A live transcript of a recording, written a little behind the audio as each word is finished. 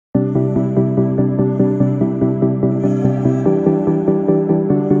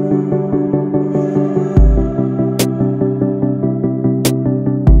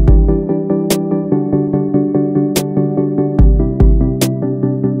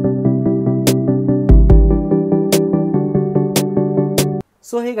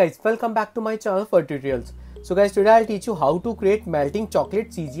So hey guys, welcome back to my channel for tutorials. So guys, today I'll teach you how to create melting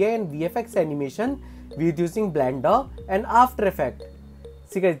chocolate CGI and VFX animation with using Blender and After Effects.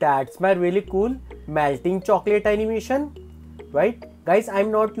 See guys, that's my really cool melting chocolate animation, right? Guys,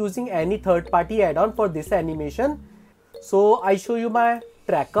 I'm not using any third-party add-on for this animation. So I show you my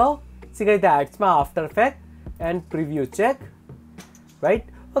tracker. See guys, that's my After Effects and preview check, right?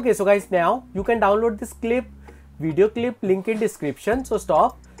 Okay, so guys, now you can download this video clip, link in description. So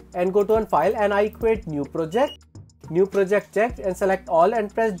stop and go to one file, and I create new project check and select all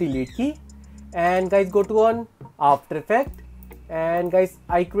and press delete key, and guys go to on After Effects, and guys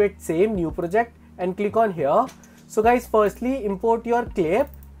I create same new project and click on here. So guys, firstly import your clip,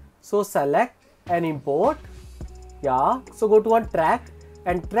 so select and import. Yeah, so go to one track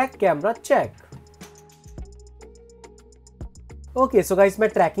and track camera check. Okay, so guys, my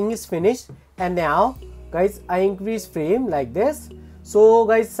tracking is finished, and now guys I increase frame like this. So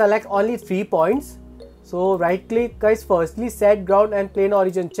guys, select only 3 points. So right click guys, firstly set ground and plane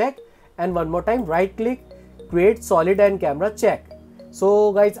origin check, and one more time right click create solid and camera check.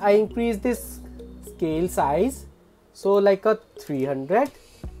 So guys, I increase this scale size, so like a 300.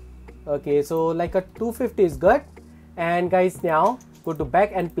 Okay, so like a 250 is good. And guys, now go to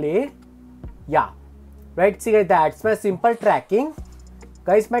back and play. Yeah, right, see guys, that's my simple tracking.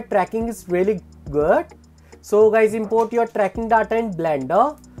 Guys, my tracking is really good. So guys, import your tracking data in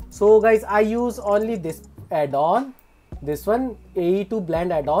Blender. So guys, I use only this add-on, this one AE2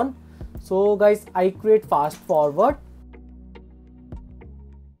 blend add-on. So guys, I create fast forward.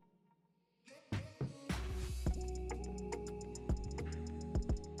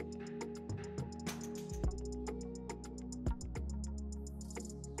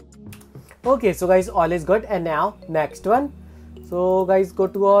 Okay, so guys, all is good. And now next one. So guys, go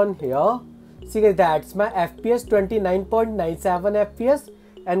to on here. See guys, that's my FPS 29.97 FPS,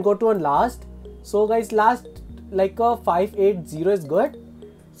 and go to on last. So guys, last like a 580 is good.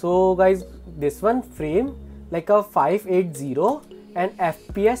 So guys, this one frame like a 580, and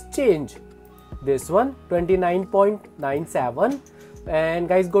FPS change this one 29.97. and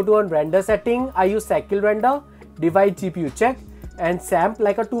guys go to on render setting. I use cycle render, divide GPU check, and sample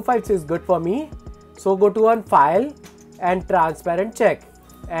like a 256 is good for me. So go to on file and transparent check,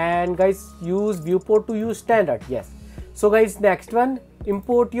 and guys use viewport to use standard. Yes. So guys, next one,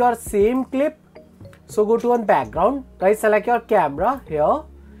 import your same clip. So go to on background, guys select your camera here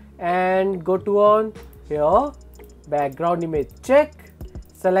and go to on here background image check,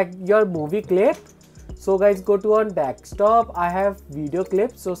 select your movie clip. So guys, go to on desktop, I have video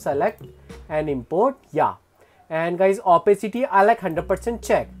clip, so select and import. Yeah, and guys opacity I like 100%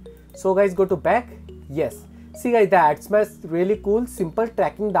 check. So guys, go to back. Yes, see guys, that's my really cool simple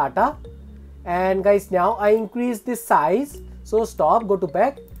tracking data. And guys, now I increase this size. So stop, go to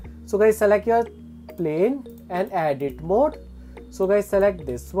back. So guys, select your plane and edit mode. So guys, select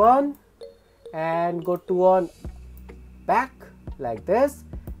this one and go to on back like this,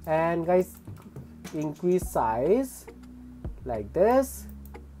 and guys increase size like this,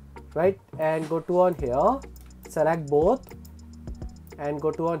 right? And go to on here, select both and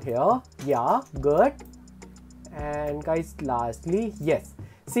go to on here. Yeah, good. And guys, lastly, yes,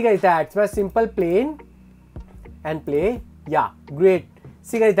 see guys, that's my simple plane and play. Yeah, great.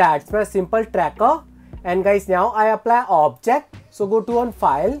 See guys, that's my simple tracker. And guys, now I apply object. So go to on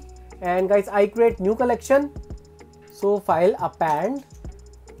file, and guys I create new collection. So file, append,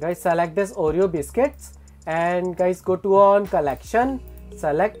 guys select this Oreo biscuits, and guys go to on collection,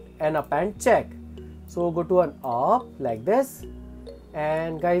 select and append check. So go to on up like this,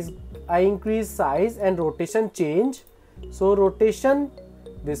 and guys I increase size and rotation change. So rotation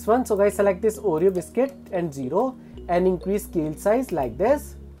this one. So guys, select this Oreo biscuit and 0 and increase scale size like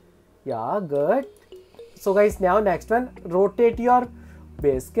this. Yeah, good. So guys, now next one, rotate your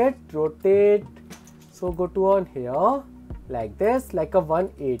biscuit, rotate. So go to on here like this, like a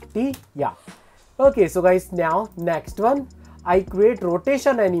 180. Yeah. Okay, so guys, now next one, I create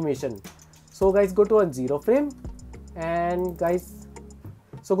rotation animation. So guys, go to on 0 frame, and guys,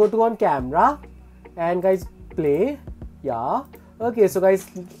 so go to on camera and guys play. Yeah. Okay, so guys,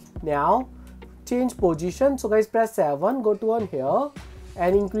 now change position. So guys, press 7, go to on here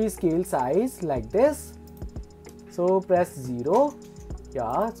and increase scale size like this. So press 0.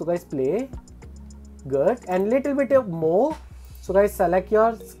 Yeah, so guys play. Good. And little bit of more. So guys, select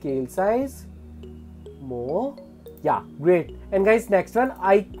your scale size, more. Yeah, great. And guys, next one,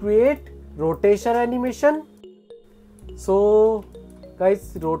 I create rotation animation. So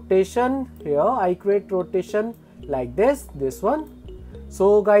guys, rotation here, I create rotation like this one.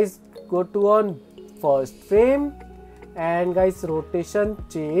 So guys, go to on first frame and guys rotation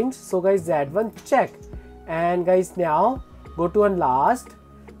change. So guys that one check, and guys now go to one last.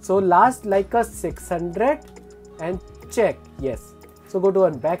 So last like a 600 and check. Yes. So go to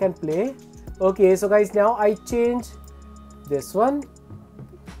one back and play. Okay, so guys now I change this one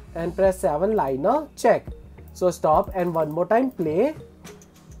and press 7 liner, check. So stop and one more time play.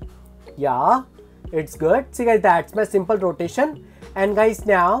 Yeah, it's good. See guys, that's my simple rotation. And guys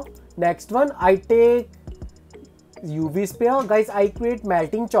now next one I take UV sphere. Guys I create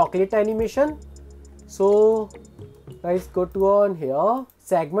melting chocolate animation. So guys go to on here,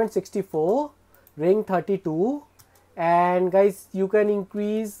 segment 64, ring 32, and guys you can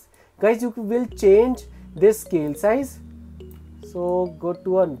increase, guys you will change this scale size. So go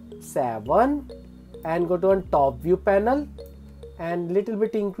to on 7 and go to on top view panel and little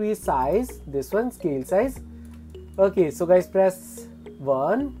bit increase size, this one scale size. Okay, so guys press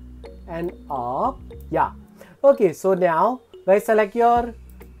 1 and up. Yeah. Okay, so now guys select your,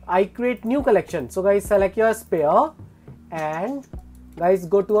 I create new collection. So guys select your sphere and guys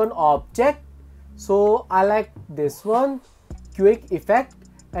go to an object. So I like this one, quick effect,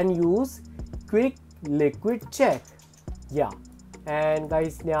 and use quick liquid check. Yeah, and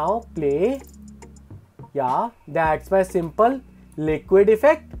guys now play. Yeah, that's my simple liquid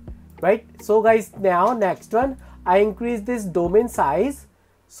effect, right? So guys now next one I increase this domain size.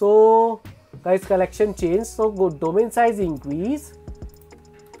 So guys collection change, so go domain size increase.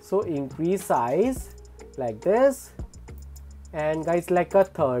 So increase size like this, and guys like a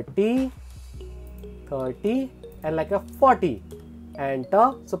 30 and like a 40,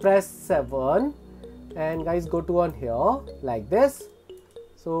 enter. So press 7 and guys go to on here like this.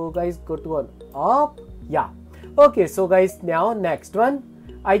 So guys go to on up. Yeah. Okay, so guys now next one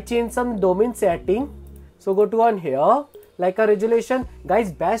I change some domain setting. So go to on here like a resolution.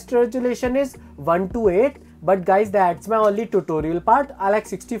 Guys best resolution is 1:8, but guys that's my only tutorial part. I like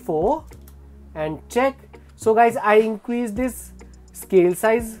 64 and check. So guys I increase this scale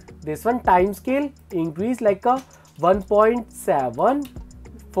size, this one time scale increase like a 1.7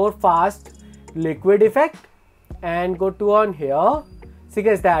 for fast liquid effect, and go to on here. See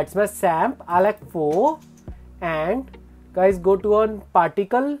guys that's my samp. I like 4, and guys go to on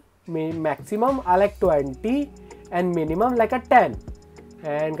particle maximum. I like 20 and minimum like a 10,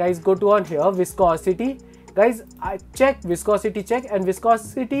 and guys go to on here viscosity. Guys I check viscosity check, and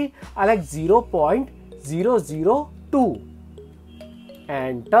viscosity I like 0.002,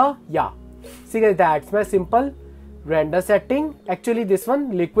 enter. Yeah, see guys that's my simple render setting, actually this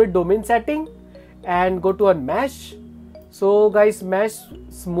one liquid domain setting, and go to on mesh. So guys mesh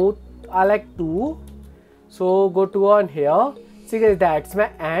smooth I like 2. So go to on here. See guys that's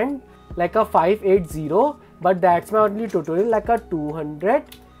my end like a 580, but that's my only tutorial like a 200,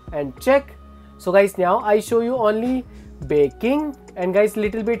 and check. So guys now I show you only baking, and guys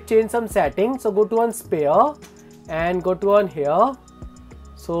little bit change some settings. So go to on sphere and go to on here.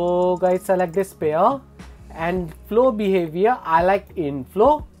 So guys select this sphere, and flow behavior I like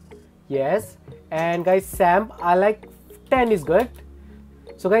inflow. Yes, and guys samp I like 10 is good.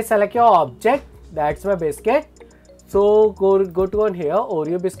 So guys select your object, that's my biscuit. So go to on here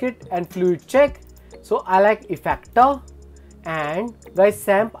Oreo biscuit and fluid check. So I like effector, and guys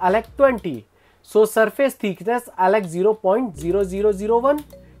samp I like 20. So surface thickness I like 0.0001.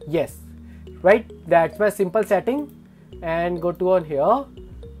 Yes, right, that's my simple setting. And go to on here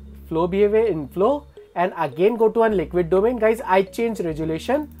flow behavior inflow, and again go to on liquid domain. Guys I change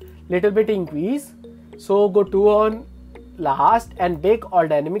resolution little bit increase. So go to on last and bake all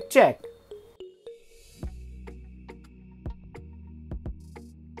dynamic check.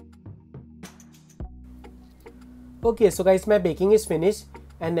 Okay, so guys my baking is finished,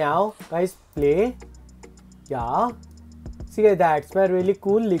 and now guys play. Yeah, see guys that's my really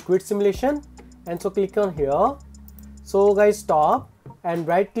cool liquid simulation. And so click on here. So guys stop and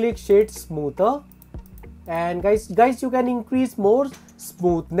right click shade smoother, and guys you can increase more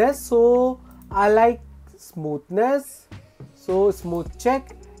smoothness. So I like smoothness, so smooth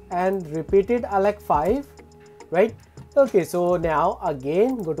check, and repeat it I like 5, right? Okay, so now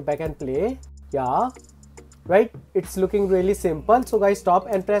again go to back and play. Yeah, right, it's looking really simple. So guys stop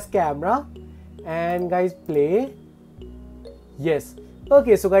and press camera, and guys play. Yes.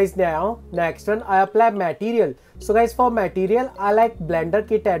 Okay, so guys now next one I apply material. So guys for material I like Blender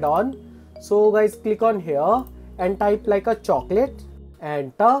kit add-on. So guys click on here and type like a chocolate,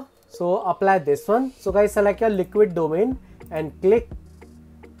 enter. So apply this one. So guys select your liquid domain and click.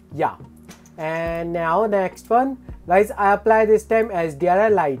 Yeah, and now next one guys I apply this time HDRI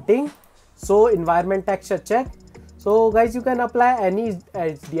lighting. So environment texture check. So guys you can apply any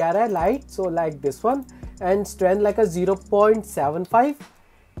HDRI light, so like this one, and strength like a 0.75.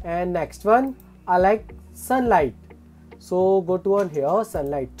 And next one, I like sunlight. So go to on here,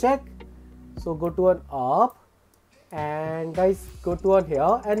 sunlight check. So go to on up, and guys go to on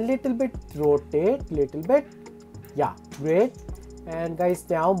here and little bit rotate, little bit. Yeah, great. And guys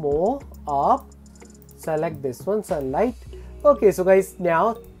now more up, select this one, sunlight. Okay, so guys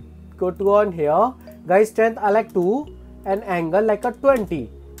now go to on here, guys strength I like 2 and angle like a 20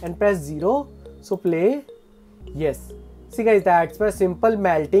 and press 0. So play. Yes, see guys, that's my simple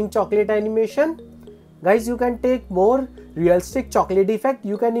melting chocolate animation. Guys, you can take more realistic chocolate effect.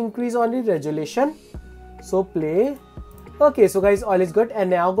 You can increase on the resolution. So play. Okay, so guys, all is good.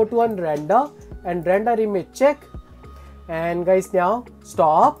 And now go to on render and render image check. And guys now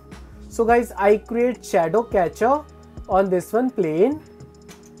stop. So guys, I create shadow catcher on this one plane.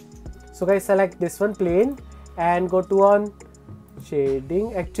 So guys, select this one plane and go to on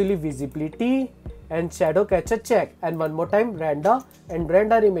shading, actually visibility and shadow catcher check. And one more time, render and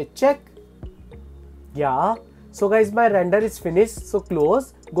render image check. Yeah, so guys, my render is finished. So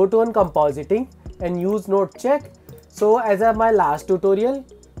close, go to on compositing and use node check. So as my last tutorial,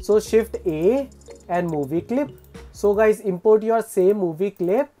 so shift A and movie clip. So guys, import your same movie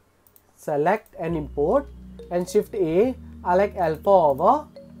clip, select and import, and shift A, I like alpha over.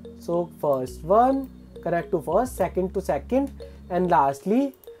 So first one, connect to first, second to second, and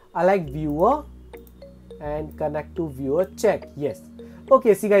lastly I like viewer and connect to viewer check. Yes.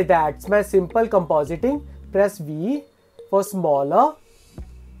 Okay, see guys, that's my simple compositing. Press V for smaller,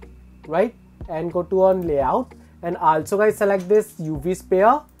 right, and go to on layout, and also guys select this UV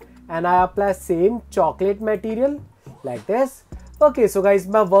sphere and I apply same chocolate material like this. Okay, so guys,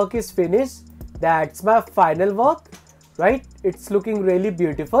 my work is finished. That's my final work, right? It's looking really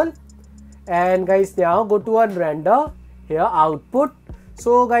beautiful. And guys now go to on render, here output.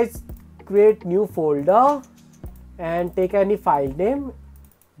 So guys, create new folder and take any file name.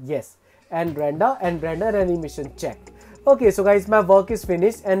 Yes, and render animation check. Okay, so guys, my work is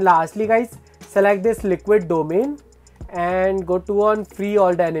finished. And lastly guys, select this liquid domain and go to on free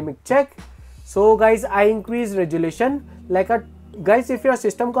all dynamic check. So guys, I increase resolution like a, guys, if your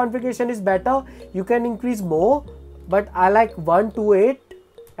system configuration is better, you can increase more, but I like 128,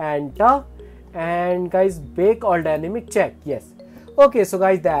 enter, and guys bake all dynamic check. Yes. Okay, so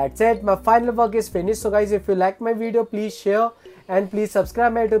guys, that's it. My final work is finished. So guys, if you like my video, please share and please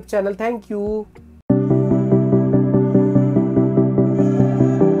subscribe my YouTube channel. Thank you.